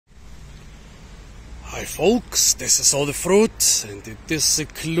Hi folks, this is all the fruit, and in this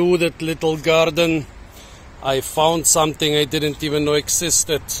secluded little garden I found something I didn't even know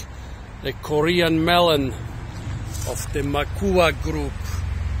existed. The Korean melon of the Makuwa group.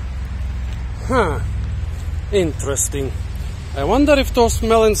 Interesting. I wonder if those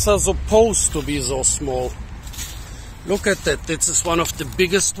melons are supposed to be so small. Look at that, this is one of the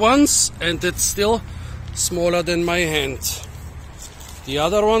biggest ones and it's still smaller than my hand. The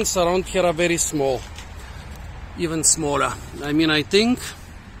other ones around here are very small. Even smaller. I mean, I think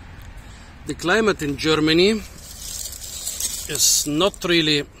the climate in Germany is not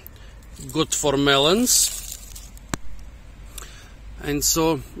really good for melons. And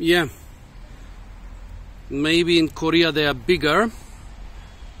so, yeah, maybe in Korea they are bigger,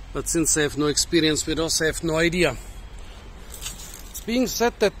 but since I have no experience with those, I have no idea. It's being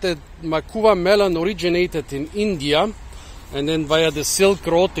said that the Makuwa melon originated in India, and then via the Silk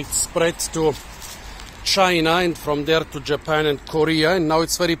Road it spread to China, and from there to Japan and Korea, and now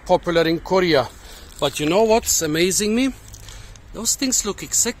it's very popular in Korea. But you know what's amazing me? Those things look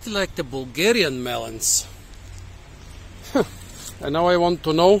exactly like the Bulgarian melons. And now I want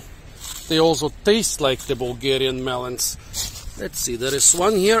to know if they also taste like the Bulgarian melons. Let's see, there is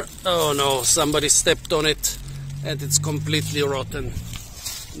one here. Oh no, somebody stepped on it and it's completely rotten.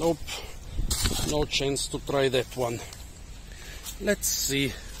 Nope, no chance to try that one. Let's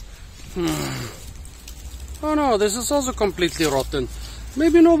see. Oh no, this is also completely rotten.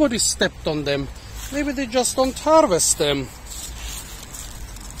 Maybe nobody stepped on them. Maybe they just don't harvest them.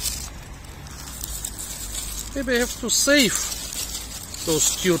 Maybe I have to save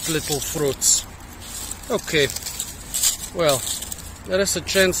those cute little fruits. Okay, well, there is a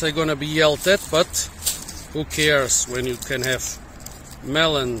chance I'm gonna be yelled at, but who cares when you can have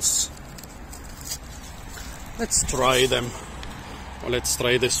melons? Let's try them. Well, let's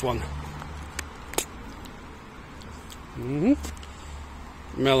try this one.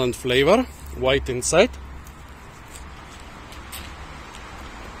 Melon flavor, white inside.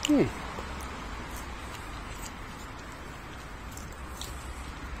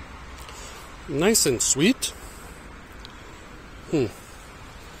 Nice and sweet.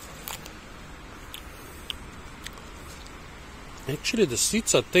 Actually, the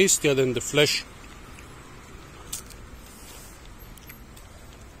seeds are tastier than the flesh.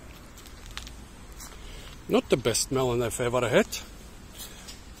 Not the best melon I've ever had.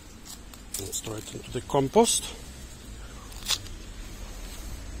 Let's throw it into the compost.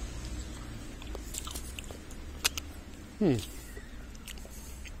 Yeah,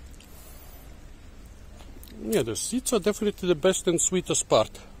 the seeds are definitely the best and sweetest part.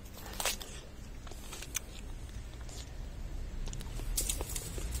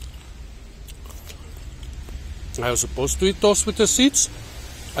 I was supposed to eat those with the seeds.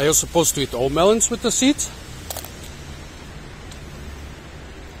 I was supposed to eat all melons with the seeds.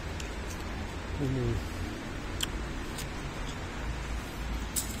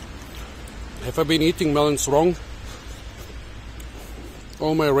 Have I been eating melons wrong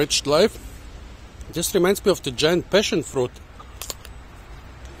all my wretched life? This reminds me of the giant passion fruit,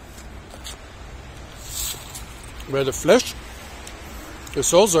 where the flesh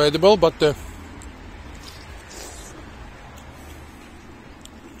is also edible, but the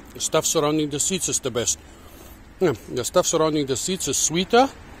stuff surrounding the seeds is the best. Yeah, the stuff surrounding the seeds is sweeter,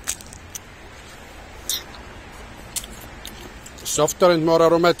 softer and more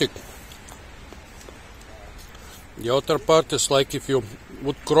aromatic. The outer part is like if you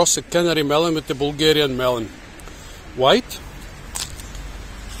would cross a canary melon with a Bulgarian melon. White,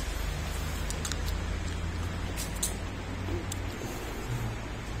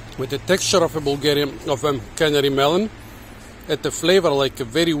 with the texture of a canary melon, and the flavor like a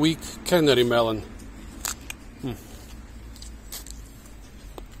very weak canary melon.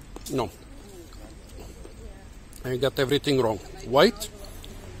 No, I got everything wrong. White,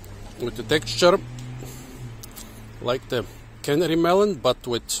 with the texture like the canary melon, but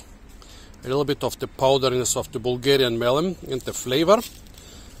with a little bit of the powderiness of the Bulgarian melon, and the flavor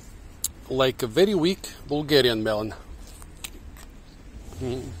like a very weak Bulgarian melon.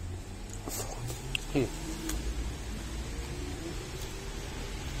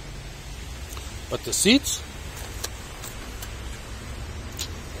 But the seeds,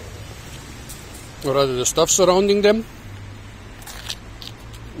 or rather the stuff surrounding them,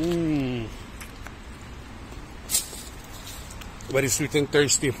 very sweet and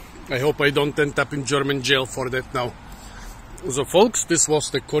tasty. I hope I don't end up in German jail for that now. So folks, this was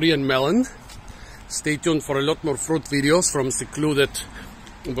the Korean melon. Stay tuned for a lot more fruit videos from secluded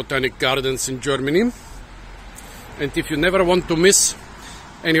botanic gardens in Germany. And if you never want to miss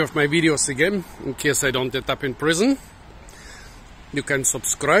any of my videos again, in case I don't end up in prison, you can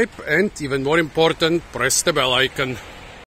subscribe and, even more important, press the bell icon.